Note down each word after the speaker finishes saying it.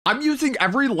I'm using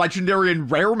every legendary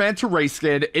and rare manta ray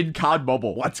skin in COD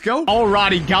Mobile. Let's go.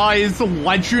 Alrighty, guys.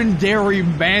 Legendary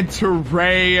manta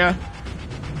ray.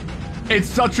 It's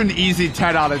such an easy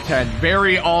 10 out of 10.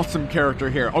 Very awesome character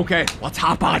here. Okay, let's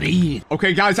hop on in.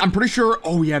 Okay, guys, I'm pretty sure...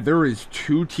 Oh, yeah, there is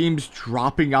 2 teams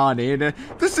dropping on in.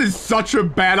 This is such a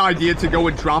bad idea to go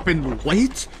and drop in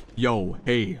late. Yo,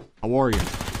 hey, how are you?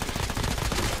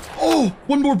 Oh,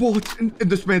 1 more bullet and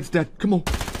this man's dead. Come on.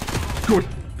 Good,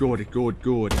 good, good,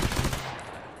 good.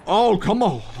 Oh, come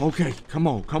on. Okay, come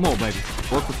on, baby.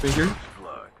 Work with me here.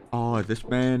 This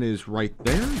man is right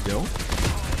there. Yo,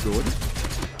 good.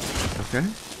 Okay.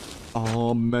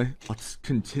 Let's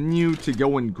continue to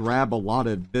go and grab a lot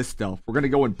of this stuff. We're gonna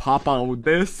go and pop on with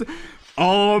this.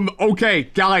 Okay,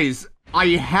 guys. I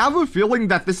have a feeling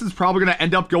that this is probably gonna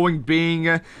end up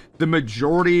being the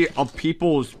majority of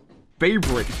people's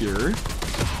favorite here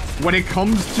when it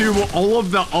comes to all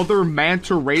of the other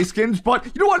manta ray skins. But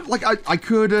you know what? Like, I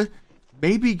could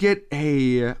maybe get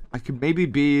a... I could maybe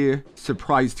be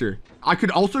surprised here. I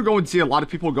could also go and see a lot of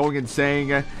people going and saying...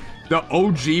 the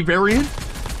OG variant,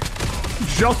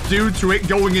 just due to it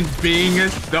going and being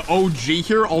the OG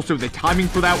here. Also, the timing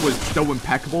for that was so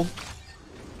impeccable.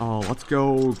 Let's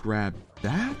go grab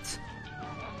that.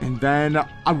 And then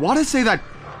I want to say that...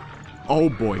 Oh,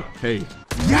 boy. Hey.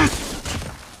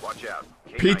 Yes! Watch out.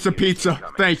 Pizza, pizza.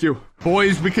 Thank you.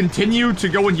 Boys, we continue to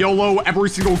go and YOLO every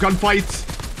single gunfight.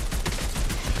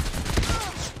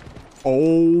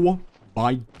 Oh,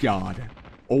 my God.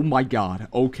 Oh my God.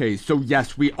 Okay, so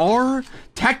yes, we are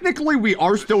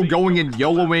still going and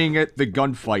YOLOing the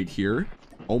gunfight here.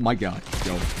 Oh my God.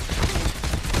 Yo.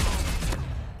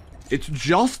 It's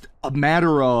just a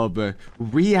matter of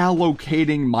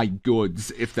reallocating my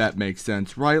goods, if that makes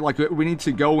sense, right? Like, we need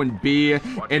to go and be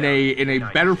in a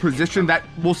better position that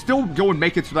will still go and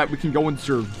make it so that we can go and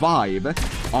survive.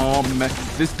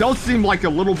 This does seem like a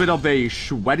little bit of a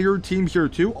sweatier team here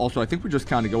too. Also, I think we're just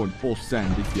kind of going full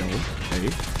send. Yo, okay.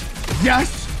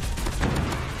 Yes!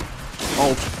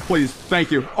 Oh, please,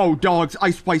 thank you. Oh, dogs,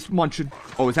 ice spice munching.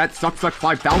 Oh, is that Suck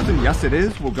 5000? Yes, it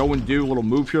is. We'll go and do a little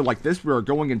move here like this. We are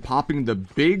going and popping the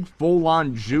big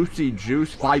full-on juicy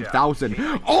juice 5000.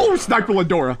 Oh, Sniper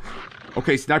Ladora.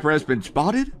 Okay, Sniper has been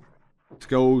spotted. Let's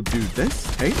go do this.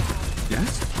 Hey,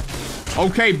 yes.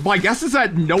 Okay, my guess is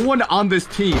that no one on this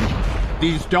team,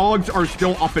 these dogs are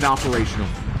still up and operational.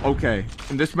 Okay,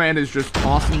 and this man is just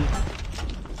tossing.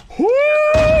 Woo,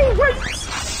 wait.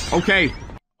 Okay.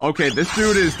 Okay, this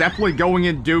dude is definitely going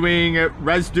and doing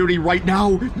res duty right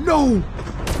now. No!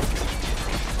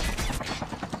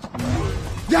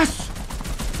 Yes!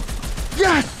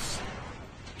 Yes!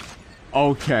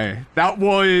 Okay, that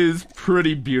was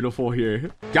pretty beautiful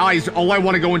here. Guys, all I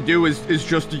want to go and do is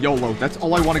just YOLO. That's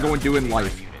all I want to go and do in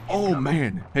life. Oh,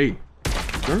 man. Hey.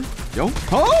 Sir? Yo?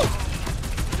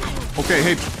 Oh!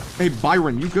 Okay, hey,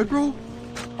 Byron, you good, bro?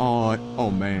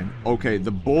 Oh, man. Okay, the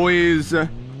boys...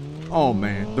 Oh,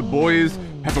 man. The boys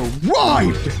have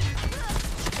arrived!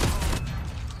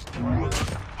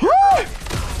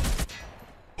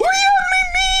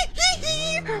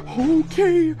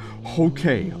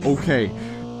 Okay.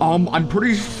 I'm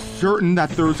pretty certain that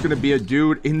there's gonna be a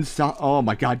dude inside. Oh,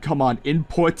 my God. Come on.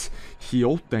 Input.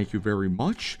 Heal. Thank you very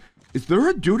much. Is there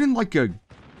a dude in, like, a...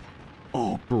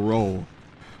 Oh, bro.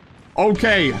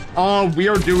 Okay. We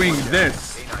are doing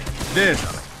this.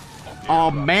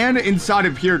 Man inside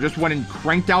of here just went and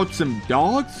cranked out some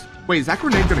dogs. Wait, is that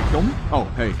grenade gonna kill me? Oh,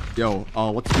 hey, yo,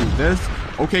 let's do this.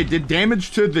 Okay, did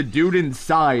damage to the dude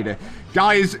inside.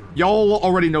 Guys, y'all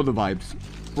already know the vibes.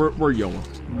 We're YOLO.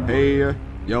 Hey,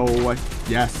 yo,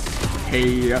 yes.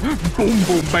 Hey, boom,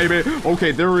 boom, baby.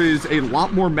 Okay, there is a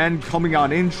lot more men coming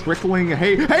on in, trickling.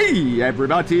 Hey,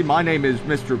 everybody. My name is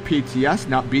Mr. PTS,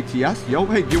 not BTS. Yo,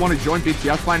 hey, do you want to join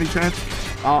BTS by any chance?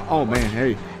 Oh, man,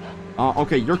 hey.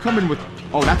 Okay, you're coming with...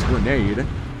 Oh, that's a grenade.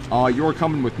 You're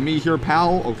coming with me here,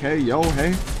 pal. Okay, yo,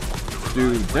 hey.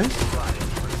 Do this.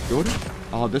 Good.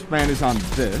 This man is on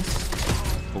this.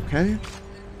 Okay.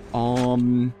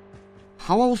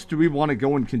 How else do we want to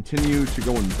go and continue to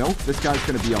go and milk? This guy's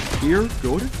gonna be up here.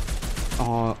 Good.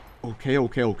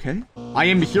 Okay. I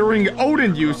am hearing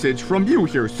Odin usage from you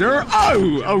here, sir.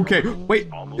 Oh, okay. Wait,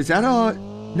 is that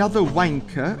another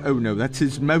wanker? Oh, no, that's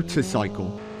his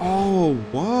motorcycle. Oh,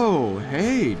 whoa,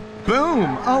 hey, boom.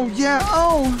 Oh, yeah,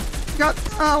 oh,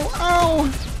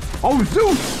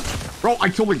 Zeus. Bro, I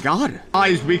totally got it.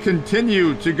 Guys, we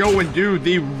continue to go and do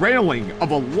the railing of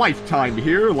a lifetime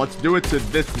here. Let's do it to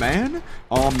this man.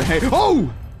 Hey,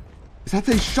 oh, is that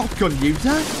a shotgun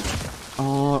user?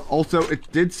 Also,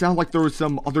 it did sound like there was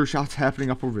some other shots happening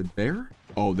up over there.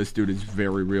 Oh, this dude is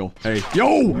very real. Hey,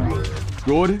 yo,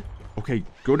 good. Okay,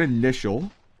 good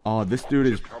initial. This dude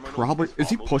is probably... Is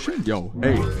he pushing? Yo,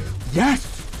 hey.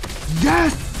 Yes!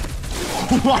 Yes!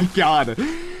 Oh my god.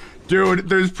 Dude,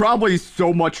 there's probably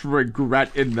so much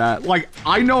regret in that. Like,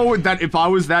 I know that if I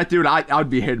was that dude, I'd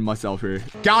be hating myself here.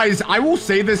 Guys, I will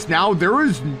say this now. There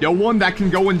is no one that can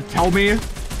go and tell me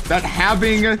that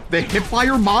having the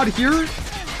hipfire mod here...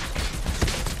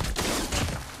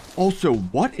 Also,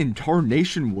 what in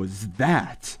tarnation was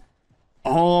that?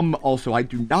 Also, I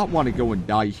do not want to go and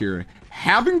die here.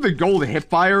 Having the gold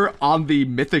hipfire on the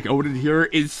Mythic Odin here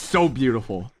is so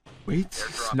beautiful. Wait,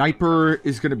 sniper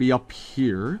is going to be up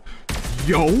here.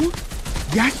 Yo!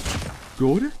 Yes!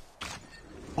 Good.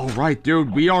 Alright,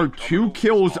 dude. We are 2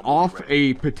 kills off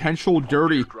a potential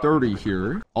dirty 30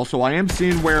 here. Also, I am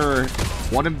seeing where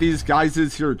one of these guys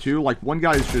is here too. Like, one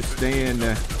guy is just staying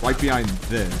right behind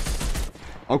this.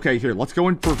 Okay, here. Let's go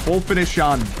in for full finish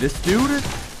on this dude.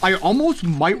 I almost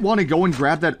might want to go and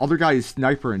grab that other guy's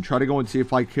sniper and try to go and see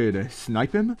if I could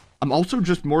snipe him. I'm also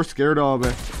just more scared of...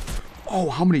 Oh,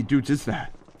 how many dudes is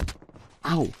that?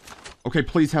 Ow. Okay,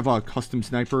 please have a custom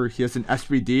sniper. He has an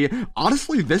SVD.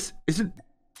 Honestly, this isn't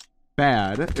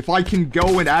bad. If I can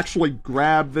go and actually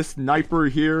grab the sniper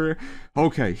here.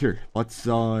 Okay, here. Let's,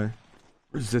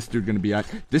 where's this dude gonna be at?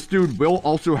 This dude will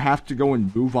also have to go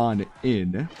and move on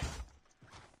in.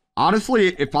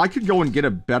 Honestly, if I could go and get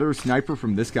a better sniper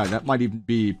from this guy, that might even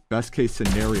be best case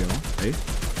scenario. Okay.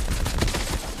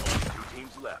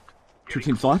 2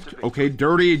 teams left. Okay,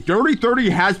 dirty 30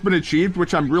 has been achieved,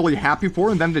 which I'm really happy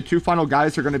for. And then the 2 final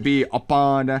guys are going to be up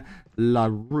on la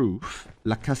roof.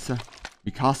 La casa.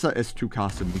 Mi casa es tu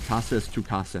casa. Mi casa es tu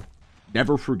casa.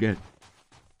 Never forget.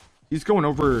 He's going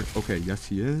over. Okay, yes,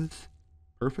 he is.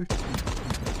 Perfect.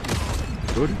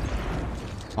 Good.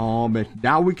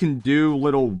 Now we can do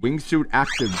little wingsuit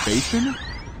activation.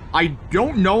 I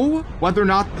don't know whether or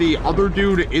not the other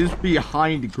dude is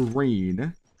behind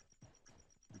green.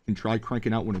 We can try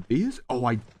cranking out one of these. Oh,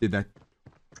 I did that.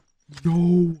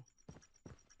 No.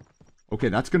 Okay,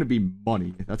 that's going to be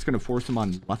money. That's going to force him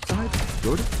on left side.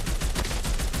 Good.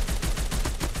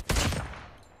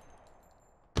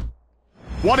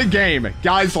 What a game.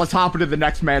 Guys, let's hop into the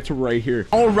next manta ray here.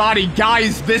 Alrighty,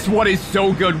 guys, this one is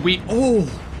so good.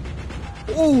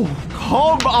 Oh,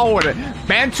 come on.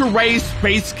 Manta Ray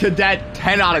Space Cadet,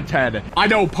 10 out of 10. I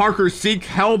know, Parker, seek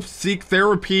help, seek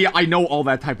therapy. I know all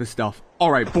that type of stuff.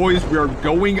 All right, boys, we are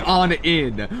going on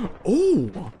in.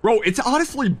 Oh, bro, it's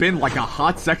honestly been like a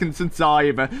hot second since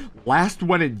I've last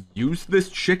went and used this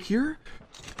chick here.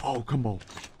 Oh, come on.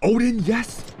 Odin,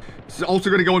 yes. It's also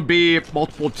going to go and be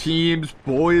multiple teams.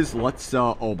 Boys, let's,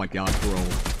 oh my God, bro.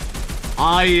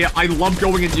 I love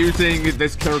going and using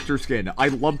this character skin. I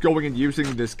love going and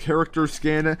using this character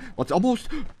skin. Let's almost...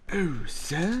 Oh,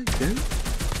 second.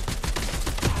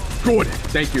 Good.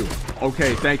 Thank you.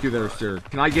 Okay, thank you there, sir.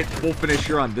 Can I get full finish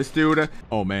here on this dude?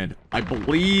 Oh, man. I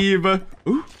believe...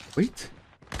 Ooh, wait.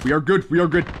 We are good. We are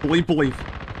good. Believe.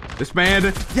 This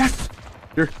man... Yes!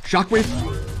 Here, shockwave.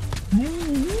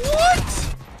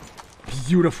 What?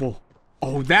 Beautiful.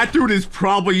 Oh, that dude is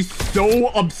probably so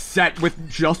upset with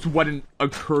just what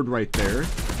occurred right there.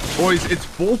 Boys, it's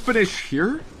full finish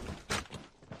here.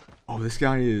 Oh, this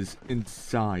guy is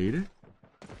inside.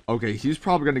 Okay, he's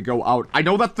probably going to go out. I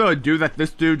know that the dude that this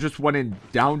dude just went in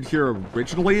down here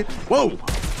originally. Whoa!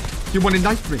 He went and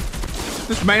knifed me.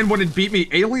 This man went and beat me.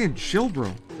 Alien, chill, bro.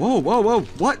 Whoa.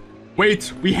 What?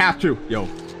 Wait, we have to. Yo.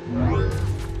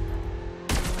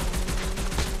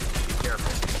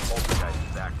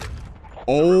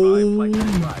 Oh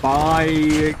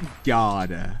my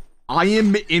God. I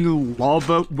am in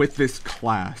love with this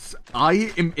class.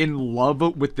 I am in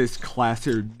love with this class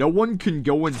here. No one can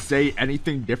go and say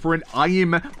anything different. I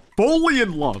am fully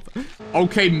in love.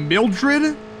 Okay,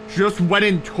 Mildred just went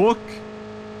and took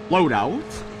loadout.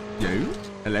 Yo,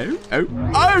 hello.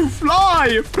 Oh,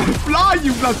 fly! Fly,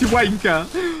 you bloody wanker!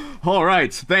 All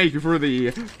right, thank you for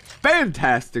the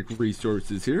fantastic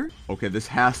resources here. Okay, this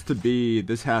has to be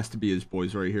his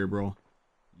boys right here, bro.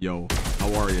 Yo,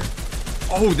 how are you?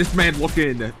 Oh, this man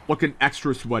looking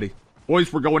extra sweaty.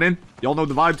 Boys, we're going in. Y'all know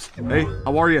the vibes. Hey,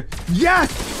 how are you?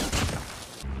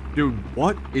 Yes! Dude,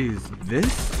 what is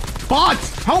this?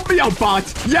 Bots! Help me out,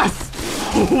 bots! Yes!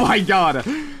 Oh my God.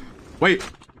 Wait,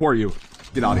 who are you?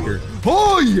 Get out of here.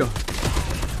 Oh, yeah.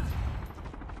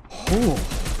 Oh.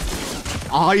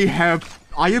 I have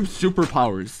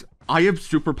superpowers. I have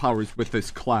superpowers with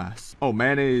this class. Oh,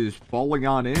 man is falling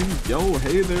on in. Yo,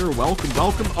 hey there. Welcome.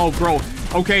 Oh, bro.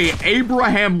 Okay,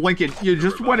 Abraham Lincoln. You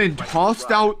just went and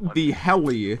tossed out the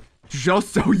heli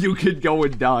just so you could go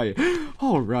and die.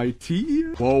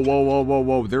 Alrighty.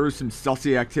 Whoa. There is some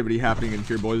sussy activity happening in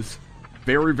here, boys.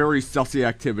 Very, very sussy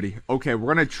activity. Okay,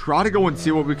 we're gonna try to go and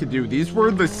see what we can do. These were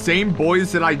the same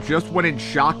boys that I just went and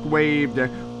shockwaved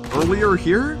earlier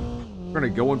here. We're gonna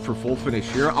go in for full finish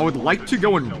here. I would like to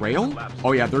go and rail.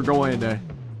 Oh yeah, they're going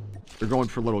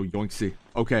for little yoinksy.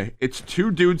 Okay, it's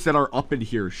 2 dudes that are up in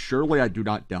here. Surely I do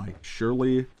not die.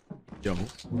 Surely, yo.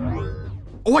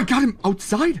 Oh, I got him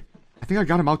outside. I think I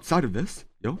got him outside of this.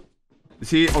 Yo.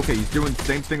 Is he? Okay, he's doing the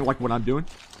same thing like what I'm doing.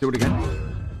 Do it again.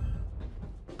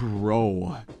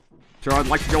 Bro. Sir, I'd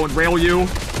like to go and rail you.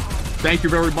 Thank you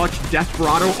very much,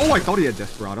 Desperado. Oh, I thought he had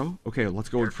Desperado. Okay, let's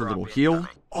go in for a little heal.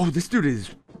 Oh, this dude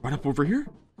is right up over here.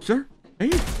 Sir,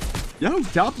 hey. Yo,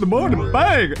 top of the morning,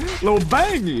 bang, little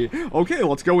bangy. Okay,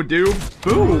 let's go and do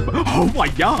boom. Oh my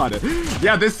god.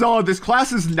 Yeah, this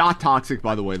class is not toxic,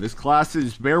 by the way. This class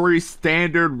is very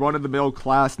standard, run-of-the-mill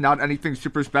class, not anything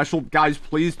super special. Guys,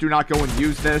 please do not go and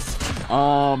use this.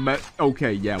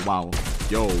 Okay, yeah, wow.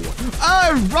 Yo.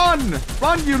 Oh,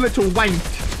 run, you little wank.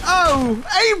 Oh,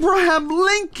 Abraham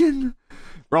Lincoln.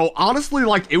 Bro, honestly,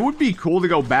 like, it would be cool to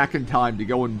go back in time to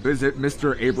go and visit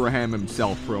Mr. Abraham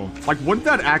himself, bro. Like, wouldn't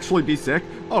that actually be sick?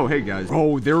 Oh, hey, guys.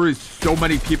 Oh, there is so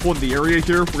many people in the area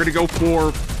here. We're gonna go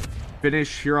for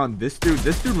finish here on this dude.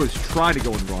 This dude was trying to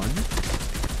go and run.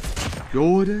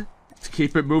 Good. Let's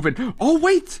keep it moving. Oh,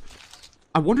 wait.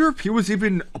 I wonder if he was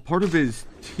even a part of his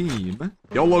team.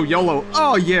 YOLO, YOLO.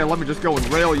 Oh, yeah, let me just go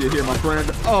and rail you here, my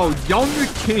friend. Oh, Young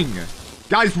King.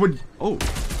 Guys,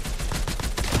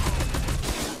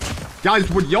 Guys,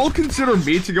 would y'all consider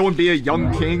me to go and be a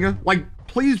young king? Like,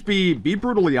 please be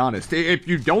brutally honest. If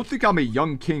you don't think I'm a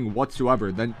young king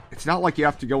whatsoever, then it's not like you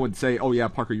have to go and say, oh yeah,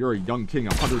 Parker, you're a young king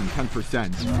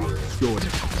 110%. Good.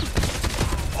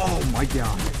 Oh my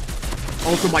god.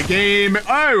 Also my game.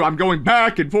 Oh, I'm going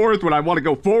back and forth when I want to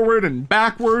go forward and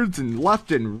backwards and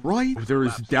left and right. Oh, there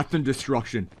is death and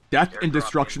destruction. Death and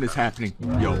destruction is happening.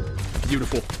 Yo,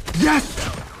 beautiful. Yes!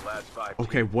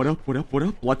 Okay, what up, what up, what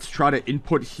up? Let's try to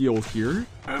input heal here.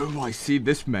 Oh, I see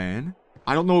this man.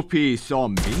 I don't know if he saw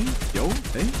me. Yo,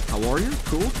 hey, how are you?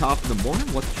 Cool, top of the morning.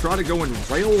 Let's try to go and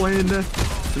rail in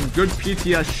some good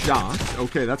PTS shots.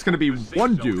 Okay, that's gonna be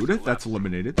one dude that's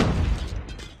eliminated.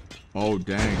 Oh,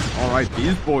 dang. All right,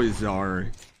 these boys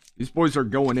are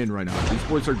going in right now. These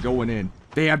boys are going in.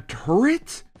 They have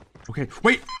turrets? Okay,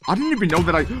 wait, I didn't even know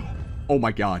that oh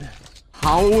my god.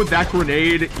 How that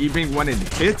grenade even when it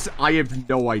hits, I have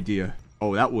no idea.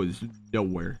 Oh, that was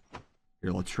nowhere. Here,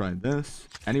 let's try this.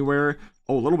 Anywhere.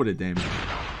 Oh, a little bit of damage.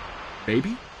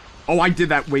 Baby? Oh, I did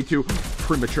that way too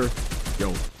premature.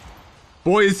 Yo.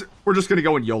 Boys, we're just gonna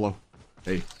go in YOLO.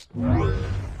 Hey.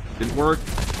 Didn't work.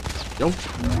 Yo.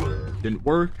 Didn't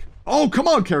work. Oh, come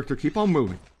on, character. Keep on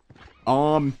moving.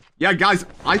 Yeah, guys,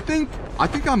 I think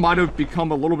I might have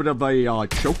become a little bit of a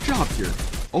choke job here.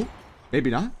 Oh,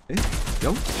 maybe not. Hey.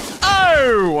 Yo.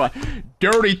 Oh!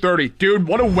 Dirty 30. Dude,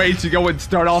 what a way to go and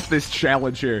start off this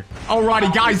challenge here.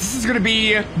 Alrighty, guys. This is going to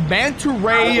be Manta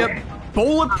Ray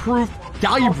Bulletproof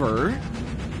Diver.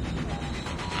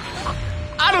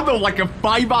 I don't know, like a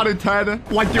 5 out of 10.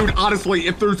 Like, dude, honestly,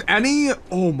 if there's any...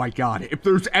 Oh, my God. If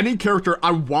there's any character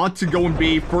I want to go and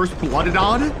be first blooded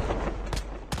on...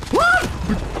 What?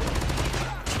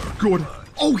 Good.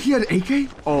 Oh, he had AK?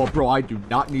 Oh, bro, I do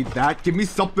not need that. Give me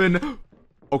something...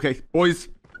 Okay, boys,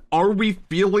 are we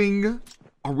feeling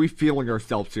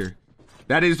ourselves here?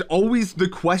 That is always the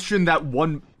question that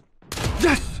one...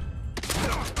 Yes!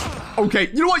 Okay,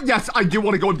 you know what? Yes, I do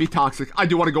want to go and be toxic. I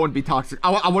do want to go and be toxic.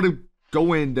 I want to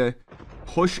go and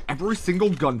push every single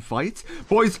gunfight.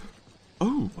 Boys,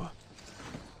 oh,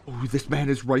 this man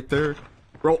is right there.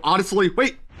 Bro, honestly,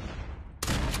 wait.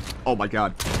 Oh my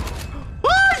god.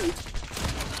 Ah!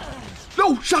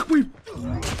 No, shockwave.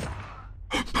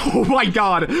 Oh my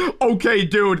god. Okay,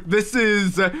 dude. This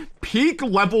is peak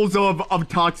levels of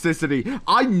toxicity.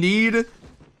 I need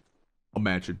a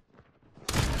mansion.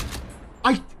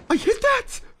 I hit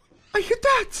that. I hit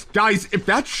that. Guys, if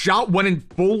that shot went in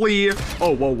fully...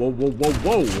 Oh,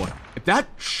 whoa. If that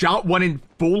shot went in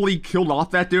fully killed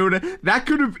off that dude, that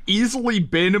could have easily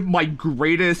been my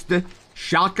greatest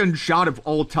shotgun shot of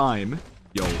all time.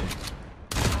 Yo.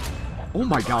 Oh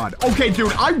my god. Okay,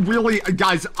 dude, I really...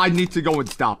 Guys, I need to go and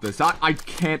stop this. I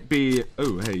can't be...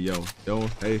 Oh, hey, yo. Yo,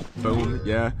 hey, boom,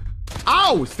 yeah.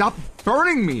 Ow! Stop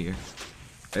burning me!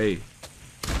 Hey.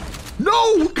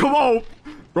 No! Come on!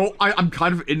 Bro, I'm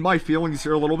kind of in my feelings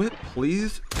here a little bit.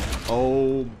 Please?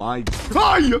 Oh my...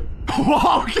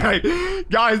 Okay.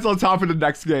 Guys, let's hop into the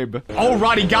next game.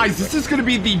 Alrighty, guys. This is going to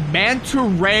be the Manta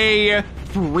Ray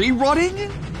free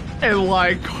running. And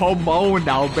like, come on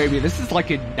now, baby. This is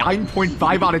like a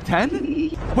 9.5 out of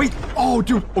 10. Wait. Oh,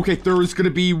 dude. Okay, there is going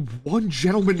to be one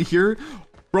gentleman here.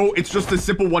 Bro, it's just a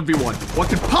simple 1v1. What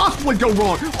could possibly go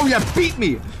wrong? Oh yeah, beat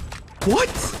me. What?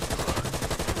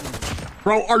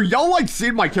 Bro, are y'all like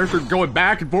seeing my character going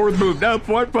back and forth, moving up,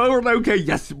 forward? Okay,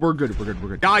 yes, we're good, we're good, we're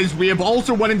good. Guys, we have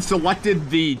also went and selected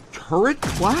the turret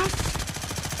class.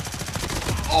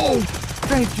 Oh,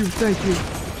 thank you, thank you.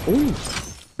 Oh,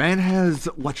 man has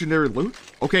legendary loot.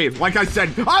 Okay, like I said,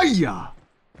 hiya!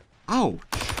 Ouch.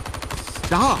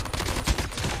 Stop.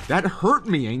 That hurt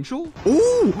me, Angel.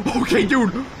 Oh, okay,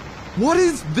 dude. What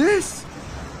is this?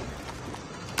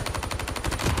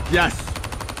 Yes.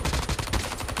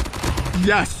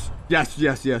 Yes. Yes,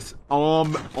 yes, yes.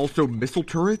 Also missile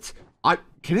turrets.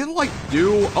 Can it like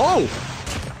do, oh.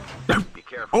 Be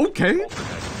careful. Okay.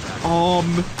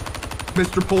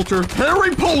 Mr. Poulter,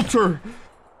 Harry Poulter.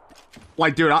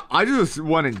 Like, dude, I just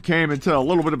went and came into a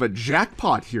little bit of a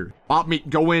jackpot here. Bot meat,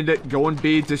 go and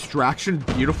be distraction.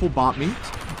 Beautiful bot meat.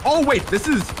 Oh, wait, this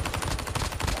is...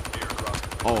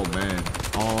 Oh, man.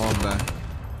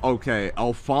 Okay,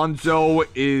 Alfonso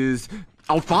is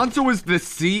the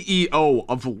CEO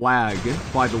of Lag,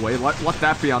 by the way. Let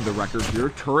that be on the record here.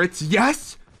 Turrets,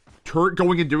 yes! Turret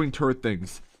going and doing turret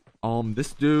things.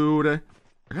 This dude...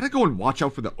 I gotta go and watch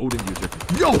out for the Odin user.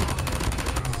 Yo!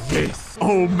 Yes.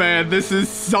 Oh, man, this is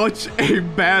such a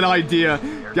bad idea.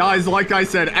 Guys, like I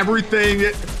said,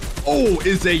 everything...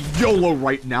 is a YOLO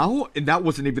right now. And that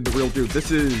wasn't even the real dude.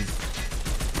 This is...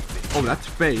 Oh, that's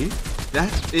fake.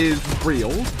 That is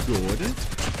real. Good.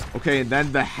 Okay, and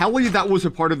then the heli that was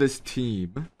a part of this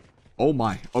team. Oh,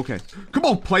 my. Okay. Come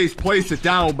on, place it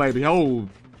down, baby. Oh.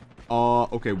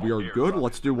 Okay, we are good.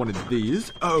 Let's do one of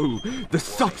these. Oh, the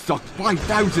suck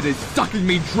 5000 is sucking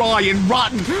me dry and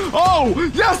rotten.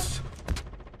 Oh, yes!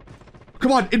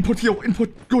 Come on, input heal,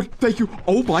 input. Good, thank you.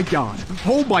 Oh my god.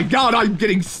 Oh my god, I'm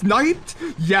getting sniped.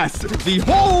 Yes, the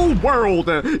whole world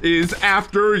is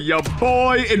after ya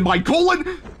boy in my colon.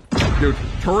 Dude,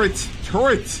 turret.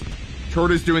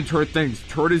 Turret is doing turret things.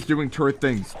 Turret is doing turret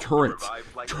things. Turret.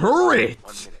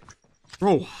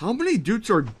 Bro, how many dudes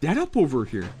are dead up over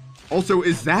here? Also,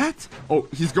 is that? Oh,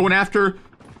 he's going after...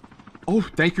 Oh,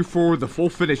 thank you for the full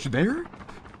finish there.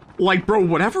 Like, bro,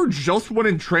 whatever just went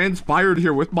and transpired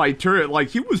here with my turret, like,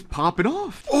 he was popping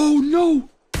off. Oh, no.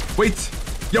 Wait.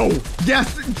 Yo,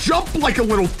 yes, jump like a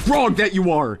little frog that you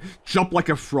are. Jump like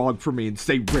a frog for me and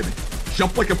say ribbit.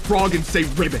 Jump like a frog and say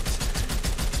ribbit.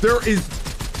 There is...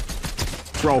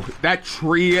 Bro, that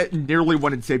tree nearly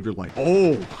went and saved your life.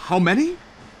 Oh, how many?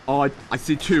 I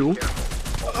see 2.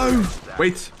 Oh,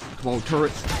 wait. Come on,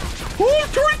 turret. Oh,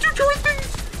 turret, do turret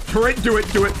things. Turret, do it.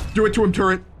 Do it to him,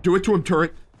 turret. Do it to him,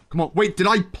 turret. Come on. Wait, did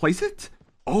I place it?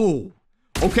 Oh.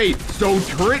 Okay, so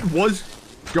turret was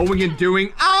going and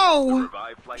doing, ow!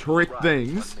 Turret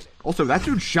things. Also, that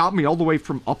dude shot me all the way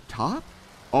from up top.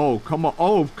 Oh, come on.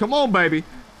 Oh, come on, baby.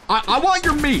 I want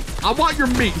your meat. I want your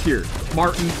meat here,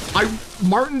 Martin.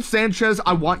 Martin Sanchez,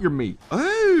 I want your meat.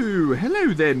 Oh,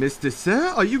 hello there, Mr. Sir.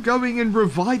 Are you going and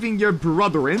reviving your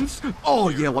brethrens? Oh,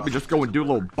 yeah, let me just go and do a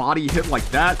little body hit like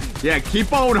that. Yeah,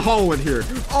 keep on hauling here.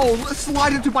 Oh, let's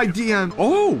slide into my DM.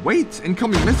 Oh, wait,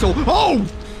 incoming missile. Oh!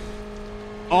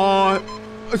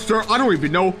 Sir, I don't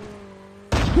even know.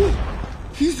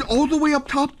 He's all the way up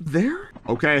top there?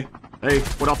 Okay. Hey,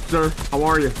 what up, sir? How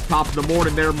are you? Top of the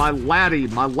morning there, my laddie,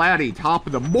 top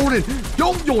of the morning.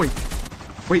 Don't yoink!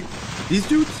 Wait, these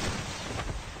dudes?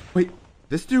 Wait,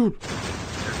 this dude?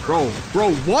 Bro,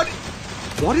 what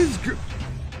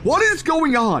is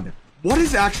going on? What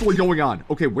is actually going on?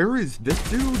 Okay, where is this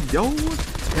dude? Yo,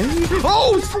 hey.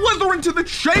 Oh, slither into the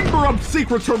chamber of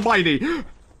secrets, Hermione.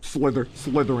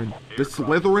 Slytherin. The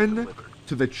Slytherin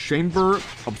to the chamber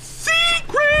of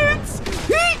secrets.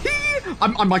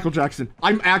 I'm Michael Jackson.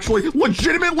 I'm actually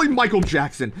legitimately Michael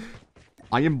Jackson.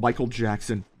 I am Michael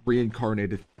Jackson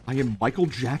reincarnated. I am Michael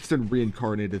Jackson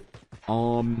reincarnated.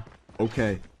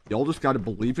 Okay. Y'all just gotta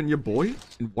believe in your boy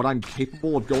and what I'm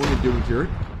capable of going and doing here,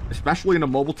 especially in a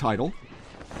mobile title.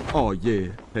 Oh, yeah.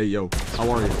 Hey, yo. How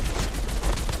are you?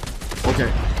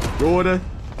 Okay. Good.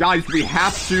 Guys, we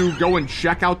have to go and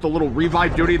check out the little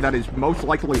revive duty that is most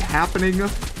likely happening.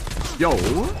 Yo.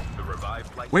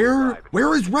 Where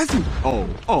is Resi?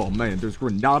 Oh man, there's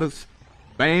Granadas.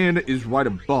 Van is right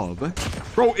above.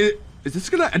 Bro, is this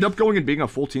gonna end up going and being a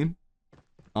full team?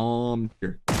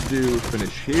 Here, do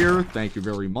finish here. Thank you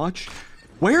very much.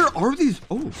 Where are these?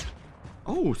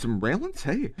 Oh, some Raylins?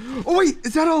 Hey. Oh wait,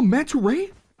 is that a Manta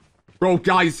Ray? Bro,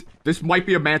 guys, this might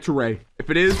be a Manta Ray. If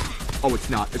it is, oh, it's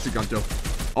not. It's a Gunto.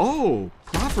 Oh,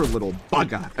 proper little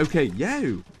bugger. Okay,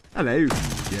 yo. Hello,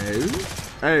 yo.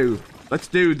 Oh. Let's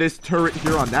do this turret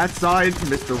here on that side.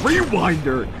 Mr.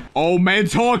 Rewinder. Oh, man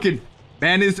talking.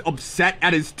 Man is upset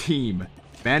at his team.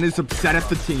 Man is upset at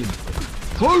the team.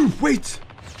 Oh, wait.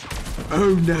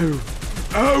 Oh, no.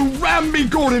 Oh, ram me,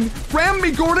 Gordon. Ram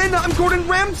me, Gordon. I'm Gordon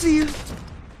Ramsay.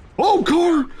 Oh,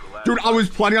 car. Dude, I was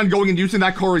planning on going and using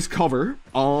that car as cover.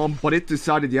 But it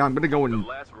decided, yeah, I'm going to go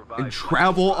and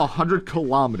travel 100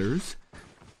 kilometers.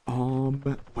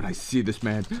 When I see this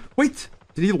man. Wait,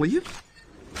 did he leave?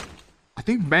 I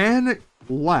think man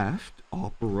left.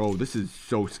 Oh, bro, this is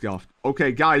so scuffed.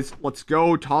 Okay, guys, let's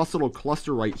go. Toss a little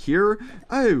cluster right here.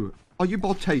 Oh, are you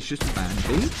bodacious, man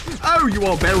meat? Oh, you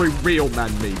are very real,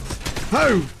 man meat.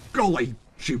 Oh, golly,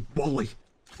 you bully.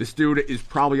 This dude is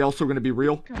probably also going to be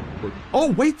real.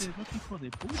 Oh, wait.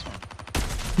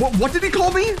 What did he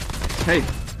call me? Hey.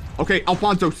 Okay,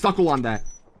 Alfonso, suckle on that.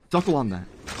 Suckle on that.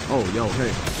 Oh, yo,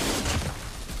 hey.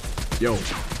 Yo.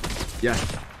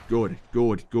 Yes. Good.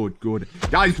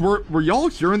 Guys, were y'all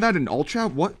hearing that in all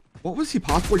chat? What was he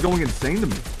possibly going and saying to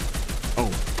me?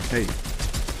 Oh, hey.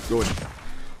 Good.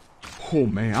 Oh,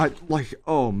 man.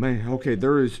 Oh, man. Okay,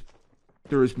 there is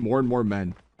more and more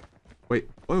men. Wait.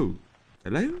 Oh.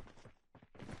 Hello?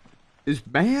 Is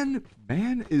man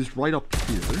is right up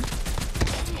here.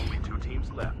 Only 2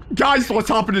 teams left. Guys, let's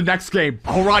hop into the next game.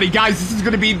 Alrighty, guys, this is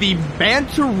gonna be the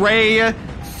Manta Ray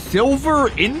Silver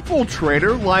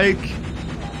Infiltrator. Like,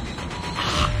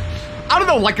 I don't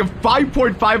know, like a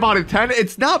 5.5 out of 10.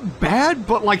 It's not bad,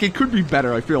 but like it could be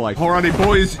better, I feel like. Alrighty,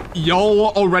 boys, y'all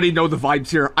already know the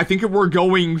vibes here. I think we're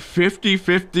going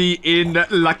 50-50 in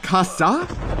La Casa.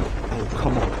 Oh,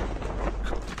 come on.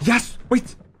 Yes,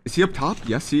 wait. Is he up top?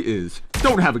 Yes, he is.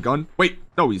 Don't have a gun. Wait,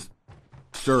 no, he's...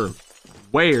 Sir,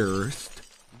 where's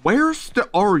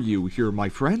are you here, my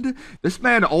friend? This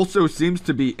man also seems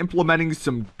to be implementing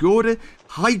some good,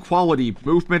 high-quality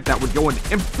movement that would go in...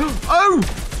 Oh!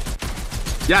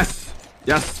 Yes.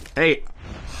 Hey,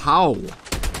 how?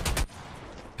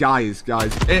 Guys,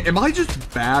 am I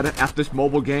just bad at this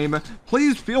mobile game?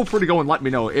 Please feel free to go and let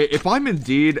me know. If I'm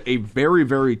indeed a very,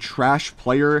 very trash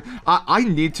player, I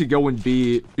need to go and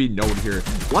be known here.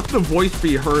 Let the voice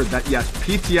be heard that, yes,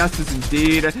 PTS is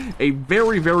indeed a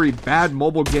very, very bad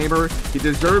mobile gamer. He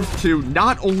deserves to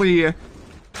not only...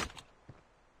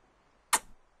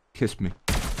 Kiss me.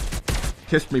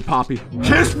 Kiss me, Poppy.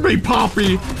 Kiss me,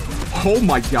 Poppy! Oh,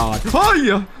 my God.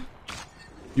 Hiya!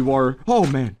 You are... Oh,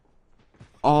 man.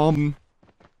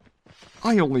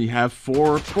 I only have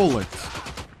 4 bullets.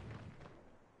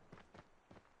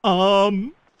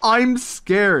 I'm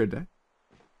scared.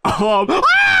 Oh,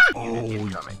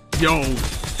 yo,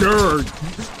 sir.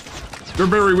 You're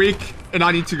very weak, and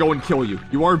I need to go and kill you.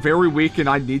 You are very weak, and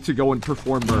I need to go and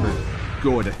perform murder.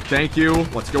 Good. Thank you.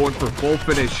 Let's go in for full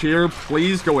finish here.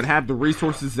 Please go and have the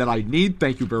resources that I need.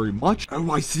 Thank you very much. Oh,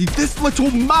 I see this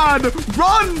little man.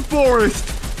 Run, Forrest.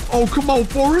 Oh, come on,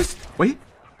 Forrest. Wait.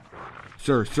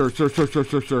 Sir.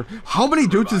 How many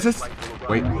dudes is this?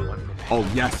 Wait. Oh,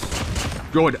 yes.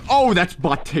 Good. Oh, that's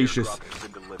bodacious.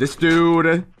 This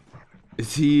dude.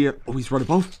 Is he... Oh, he's right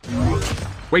above.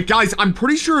 Wait, guys. I'm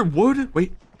pretty sure it would.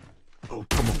 Wait. Oh,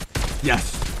 come on.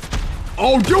 Yes.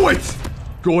 Oh, do it.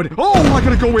 Good. Oh, I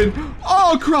gotta go in.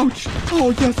 Oh, crouch.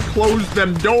 Oh, yes. Close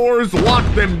them doors.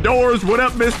 Lock them doors. What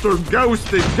up, Mr.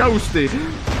 Ghosty?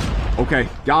 Okay,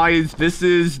 guys, this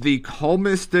is the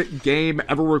calmest game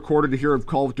ever recorded here of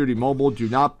Call of Duty Mobile. Do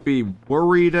not be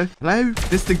worried. Hello,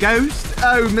 Mr. Ghost?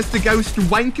 Oh, Mr. Ghost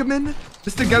Wankerman?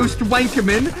 Mr. Ghost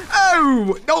Wankerman?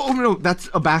 Oh, no, that's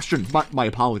a Bastion. My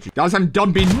apology. Guys, I'm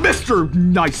done being Mr.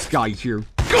 Nice Guy here.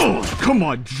 God, come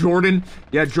on, Jordan.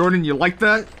 Yeah, Jordan, you like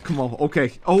that? Come on,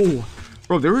 okay. Oh,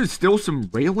 bro, there is still some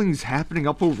railings happening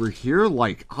up over here.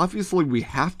 Like, obviously, we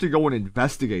have to go and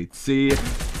investigate. See?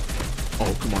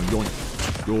 Oh, come on,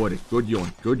 yoink.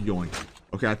 Good yoink.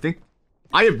 Okay,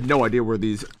 I have no idea where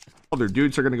these other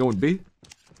dudes are gonna go and be.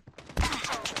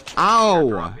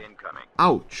 Ow.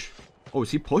 Ouch. Oh,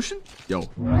 is he pushing? Yo,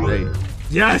 hey.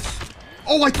 Yes!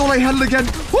 Oh, I thought I had it again.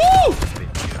 Woo!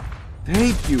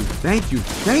 Thank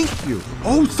you.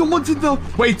 Oh, someone's in the...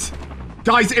 Wait.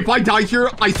 Guys, if I die here,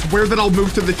 I swear that I'll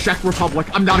move to the Czech Republic.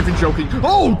 I'm not even joking.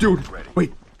 Oh, dude.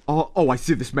 Wait. Oh, I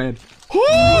see this man.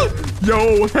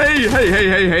 Yo,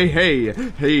 hey.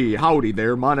 Hey, howdy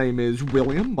there. My name is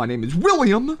William.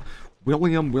 William.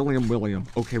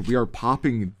 Okay, we are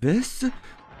popping this.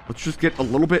 Let's just get a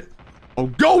little bit. Oh,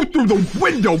 go through the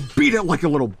window. Beat it like a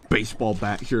little baseball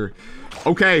bat here.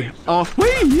 Okay.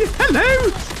 Wait,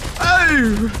 hello.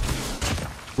 Oh.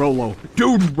 Rolo.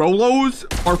 Dude, Rolos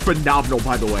are phenomenal,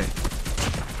 by the way.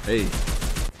 Hey.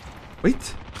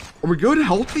 Wait. Are we good?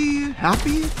 Healthy?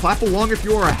 Happy? Clap along if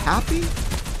you are happy?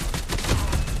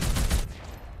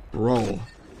 Bro.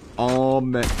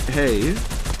 Hey.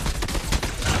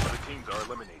 The teams are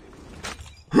eliminated.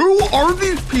 Who are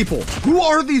these people? Who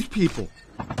are these people?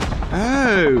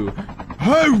 Oh.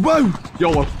 Oh, whoa.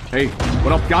 Yo, hey,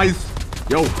 what up, guys?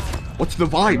 Yo, what's the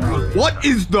vibe? What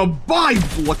is the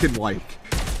vibe looking like?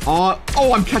 Oh,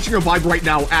 I'm catching a vibe right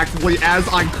now. Actually, as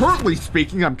I'm currently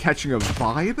speaking, I'm catching a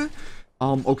vibe.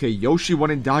 Okay, Yoshi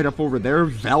went and died up over there.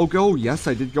 Valgo, yes,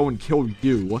 I did go and kill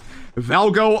you.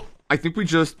 Valgo, I think we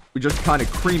just kind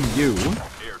of creamed you.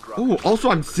 Oh, also,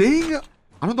 I'm seeing,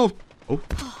 I don't know if, oh,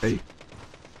 hey.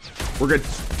 We're good.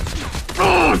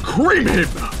 Cream him!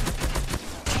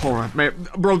 Alright, man.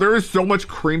 Bro, there is so much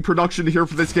cream production here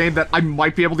for this game that I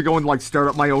might be able to go and, like, start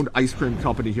up my own ice cream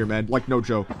company here, man. Like, no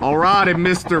joke. Alright,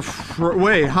 Mr.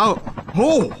 Wait,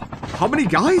 how many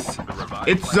guys?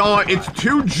 It's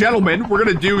 2 gentlemen. We're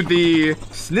gonna do the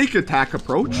sneak attack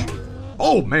approach.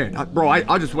 Oh, man. Bro,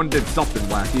 I just went and did something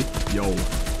wacky. Yo.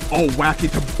 Oh,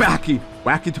 wacky tobacco.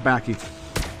 Wacky tobacco.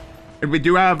 And we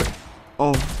do have...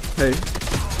 Oh, hey.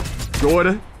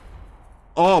 Good.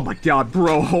 Oh my god,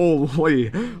 bro,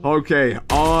 holy. Okay,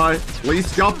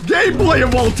 least up gameplay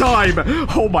of all time.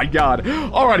 Oh my god.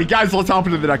 Alrighty, guys, let's hop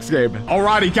into the next game.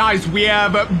 Alrighty, guys, we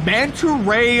have Manta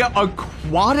Ray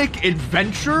Aquatic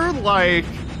Adventure. Like,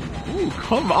 ooh,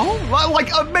 come on.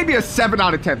 Like, maybe a 7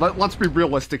 out of 10. Let's be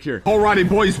realistic here. Alrighty,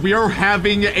 boys, we are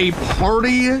having a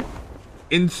party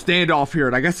in standoff here.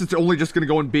 And I guess it's only just gonna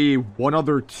go and be one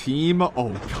other team.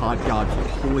 Oh, god,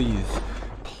 please.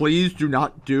 Please do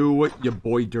not do your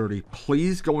boy dirty.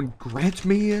 Please go and grant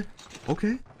me.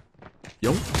 Okay.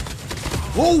 Yo.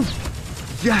 Oh,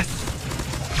 yes.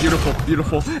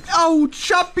 Beautiful. Oh,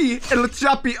 Choppy. El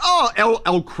Choppy. Oh,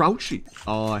 El Crouchy.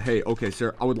 Hey, okay,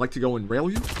 sir. I would like to go and rail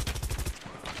you.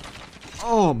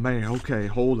 Oh, man. Okay,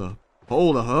 hold up.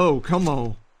 Oh, come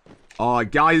on.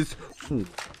 Guys. Ooh.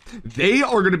 They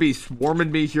are going to be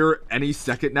swarming me here any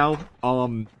second now.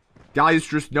 Guys,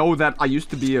 just know that I used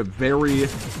to be a very...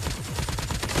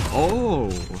 Oh,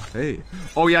 hey.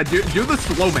 Oh, yeah, do the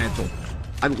slow mantle.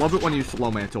 I love it when you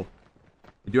slow mantle.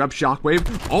 You do have shockwave.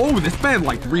 Oh, this man,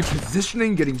 like,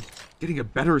 repositioning, getting a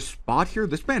better spot here.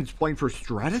 This man's playing for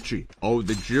strategy. Oh,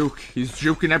 the juke. He's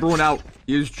juking everyone out.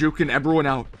 He is juking everyone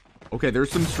out. Okay,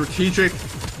 there's some strategic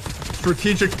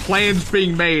plans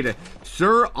being made.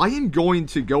 Sir, I am going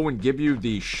to go and give you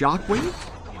the shockwave.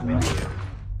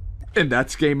 And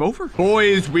that's game over.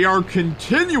 Boys, we are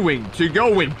continuing to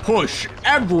go and push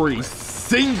every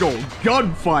single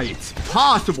gunfight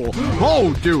possible.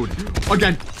 Oh, dude.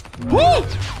 Again. Woo!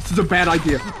 This is a bad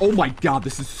idea. Oh my god,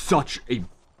 this is such a...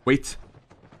 Wait.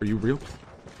 Are you real?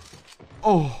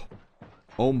 Oh.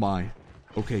 Oh my.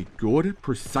 Okay, good.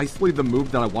 Precisely the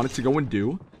move that I wanted to go and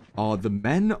do. The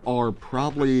men are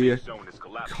probably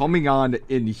coming on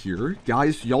in here.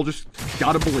 Guys, y'all just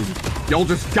gotta believe. Y'all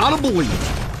just gotta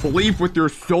believe. Believe with your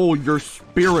soul, your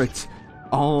spirit.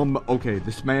 Okay,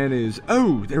 this man is...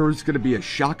 Oh, there's gonna be a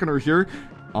shotgunner here.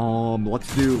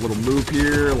 Let's do a little move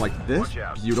here like this.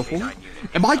 Beautiful.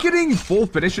 Am I getting full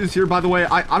finishes here, by the way?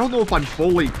 I don't know if I'm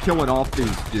fully killing off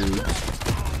these dudes.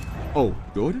 Oh,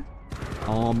 good.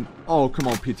 Oh, come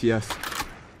on, PTS.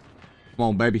 Come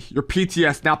on, baby. You're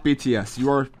PTS, not BTS.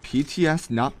 You are PTS,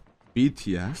 not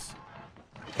BTS.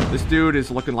 This dude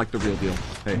is looking like the real deal.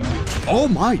 Hey. Oh,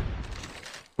 my.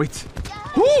 Wait.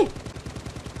 Woo!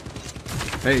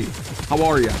 Hey, how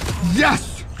are ya?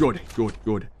 Yes! Good.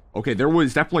 Okay, there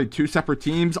was definitely 2 separate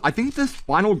teams. I think this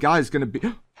final guy is gonna be...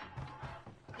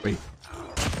 Wait.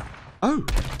 Oh.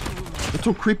 It's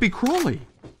so creepy crawly.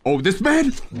 Oh, this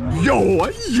man? Yo,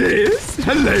 yes.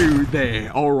 Hello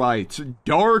there. All right.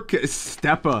 Dark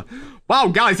Steppa. Wow,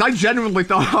 guys, I genuinely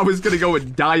thought I was gonna go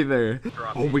and die there.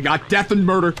 Oh, we got death and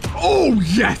murder. Oh,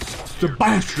 yes.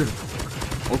 Sebastian.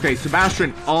 Okay,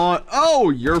 Sebastian. Oh,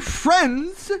 your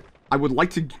friends. I would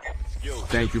like to...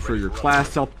 Thank you for your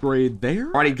class upgrade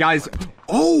there. Alrighty, guys.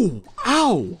 Oh,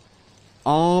 ow.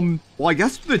 Well, I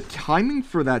guess the timing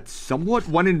for that somewhat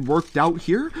went and worked out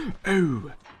here.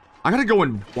 Oh, I gotta go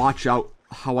and watch out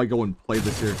how I go and play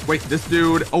this here. Wait, this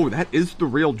dude. Oh, that is the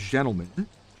real gentleman.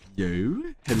 Yo,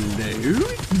 hello.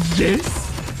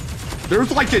 Yes.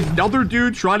 There's like another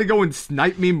dude trying to go and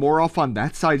snipe me more off on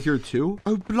that side here too.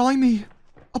 Oh, blimey.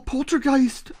 A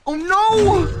poltergeist. Oh,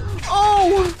 no.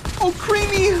 Oh,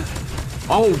 creamy.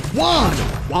 Oh,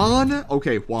 Juan.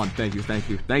 Okay, Juan, thank you.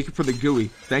 Thank you for the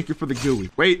gooey.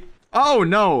 Wait. Oh,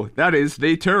 no. That is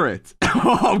the turret.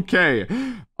 Okay.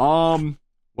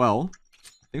 Well,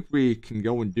 I think we can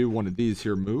go and do one of these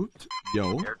here moves.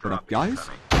 Yo, what up, guys?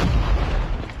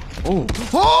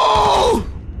 Oh.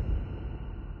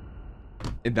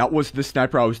 And that was the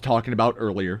sniper I was talking about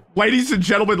earlier. Ladies and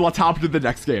gentlemen, let's hop into the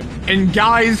next game. And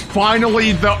guys,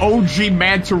 finally, the OG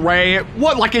Manta Ray.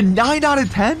 What, like a 9 out of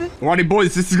 10? Alrighty,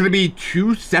 boys, this is going to be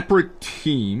 2 separate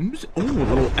teams. Oh, a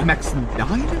little MX-9?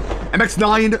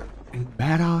 MX-9 and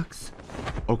Maddox.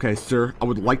 Okay, sir, I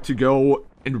would like to go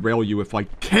and rail you if I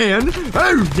can.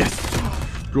 Oh, yes.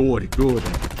 Good, good.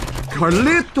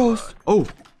 Carlitos. Oh,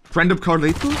 friend of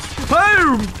Carlitos?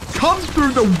 Oh, come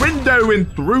through the window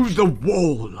and through the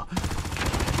wall.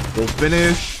 Full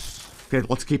finish. Okay,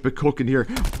 let's keep it cooking here.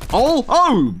 Oh,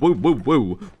 whoa, whoa,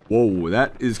 whoa. Whoa,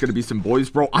 that is going to be some boys,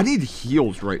 bro. I need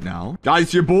heals right now.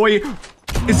 Guys, your boy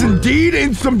is indeed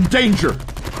in some danger.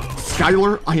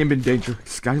 Skylar, I am in danger.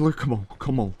 Skylar, come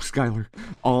on, Skylar.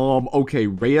 Okay,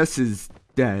 Reyes is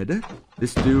dead.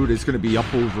 This dude is going to be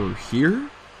up over here.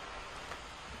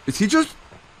 Is he just...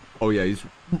 Oh, yeah, he's...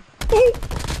 Oh,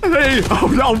 hey,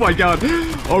 oh my god.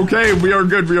 Okay, we are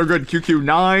good,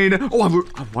 QQ9. Oh,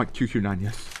 I want QQ9,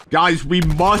 yes. Guys, we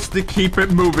must keep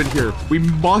it moving here. We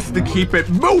must keep it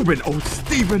moving. Oh,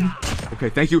 Steven. Okay,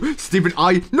 thank you. Steven,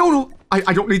 no,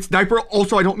 I don't need sniper.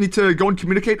 Also, I don't need to go and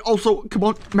communicate. Also, come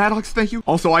on, Maddox, thank you.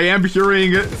 Also, I am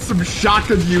hearing some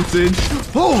shotgun usage.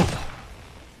 Oh,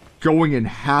 going and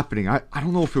happening. I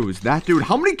don't know if it was that dude.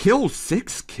 How many kills?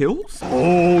 6 kills?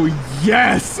 Oh,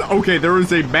 yes. Okay, there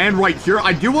is a man right here.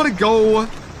 I do want to go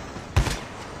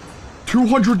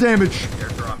 200 damage.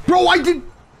 Bro, I did...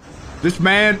 This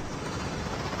man...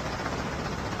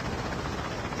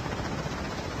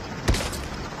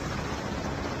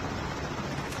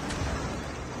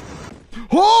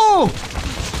 Oh!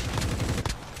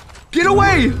 Get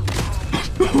away!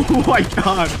 Oh my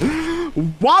god.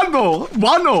 Wano!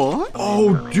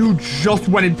 Oh, dude just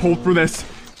went and pulled for this.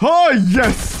 Oh,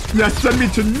 yes! Yes, send me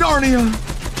to Narnia.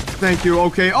 Thank you,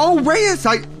 okay. Oh, Reyes,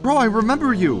 bro, I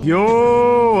remember you.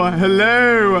 Yo,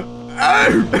 hello.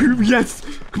 Oh, yes.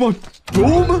 Come on.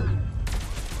 Boom.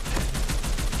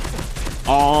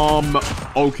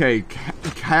 Okay.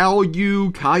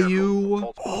 Caillou.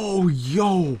 Oh,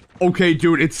 yo. Okay,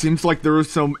 dude, it seems like there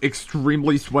is some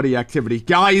extremely sweaty activity.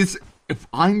 Guys, if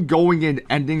I'm going and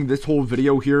ending this whole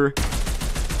video here...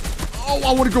 Oh,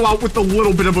 I want to go out with a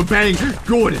little bit of a bang.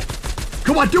 Good.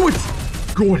 Come on, do it.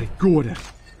 Good.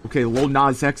 Okay, Lil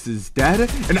Nas X is dead.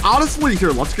 And honestly,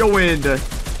 here, let's go and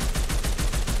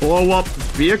blow up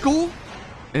vehicle.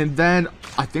 And then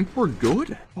I think we're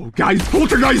good. Oh, guys,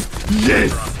 poltergeist.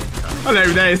 Yes. Hello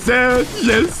there, sir.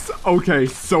 Yes. Okay,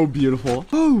 so beautiful.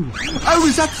 Oh,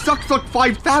 is that Suck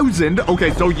 5000?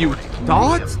 Okay, so you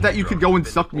thought that you could go and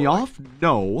suck me off?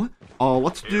 No.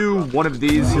 Let's do one of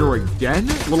these here again.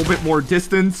 A little bit more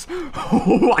distance.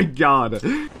 Oh my god.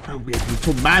 Oh, we have a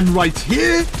little man right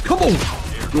here. Come on.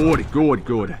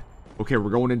 Good. Okay, we're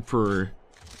going in for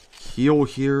heal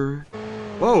here.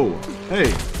 Whoa.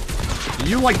 Hey. Do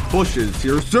you like bushes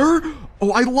here, sir?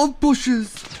 Oh, I love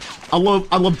bushes. I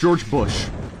love George Bush.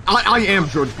 I am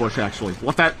George Bush, actually.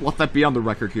 Let that be on the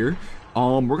record here.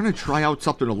 We're gonna try out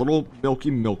something a little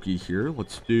milky here.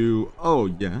 Let's do... Oh,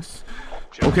 yes.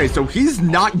 Okay, so he's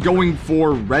not going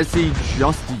for Resi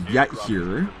just yet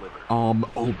here.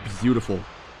 Oh, beautiful.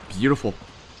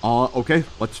 Okay,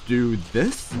 let's do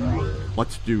this.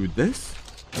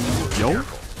 Yo.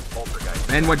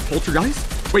 Man went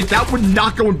poltergeist. Wait, that would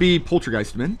not go and be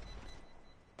poltergeist, man.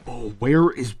 Oh,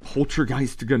 where is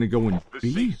poltergeist gonna go and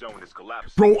be?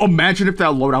 Bro, imagine if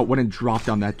that loadout went and dropped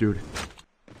on that dude.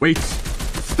 Wait.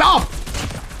 Stop!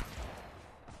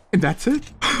 And that's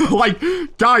it? Like,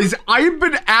 guys, I've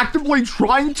been actively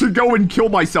trying to go and kill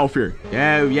myself here.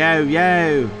 Yo.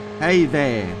 Hey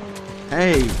there.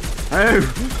 Hey.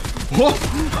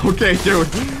 Oh, okay, dude.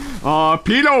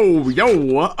 Pino,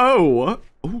 yo.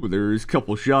 Oh, there's a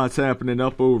couple shots happening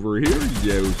up over here.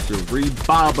 Yo, sorry,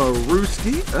 Baba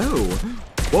Rooski. Oh,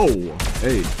 whoa.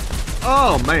 Hey.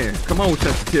 Oh, man. Come on,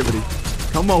 sensitivity.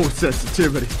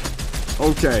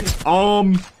 Okay.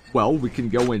 Well, we can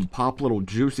go and pop little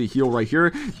juicy heal right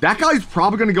here. That guy's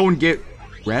probably gonna go and get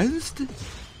rezzed.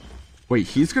 Wait,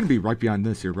 he's gonna be right behind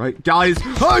this here, right? Guys,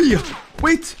 hey!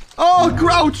 Wait! Oh,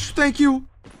 crouch! Thank you!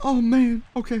 Oh, man.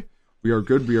 Okay. We are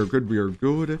good.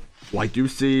 Well, I do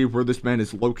see where this man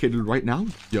is located right now.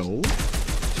 Yo.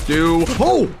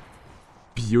 Oh!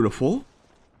 Beautiful.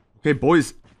 Okay,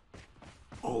 boys.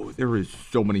 Oh, there is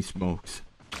so many smokes.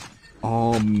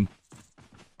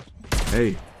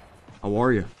 Hey. How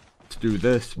are you? Let's do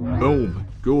this. Boom.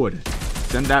 Good.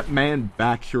 Send that man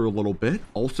back here a little bit.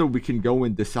 Also, we can go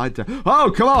and decide to...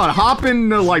 Oh, come on. Hop in.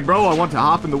 Like, bro, I want to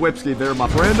hop in the whipski there, my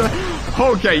friend.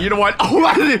 Okay, you know what?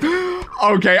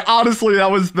 Okay, honestly,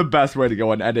 that was the best way to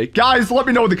go and end it. Guys, let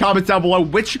me know in the comments down below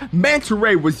which Manta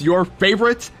Ray was your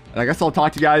favorite. And I guess I'll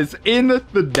talk to you guys in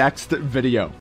the next video.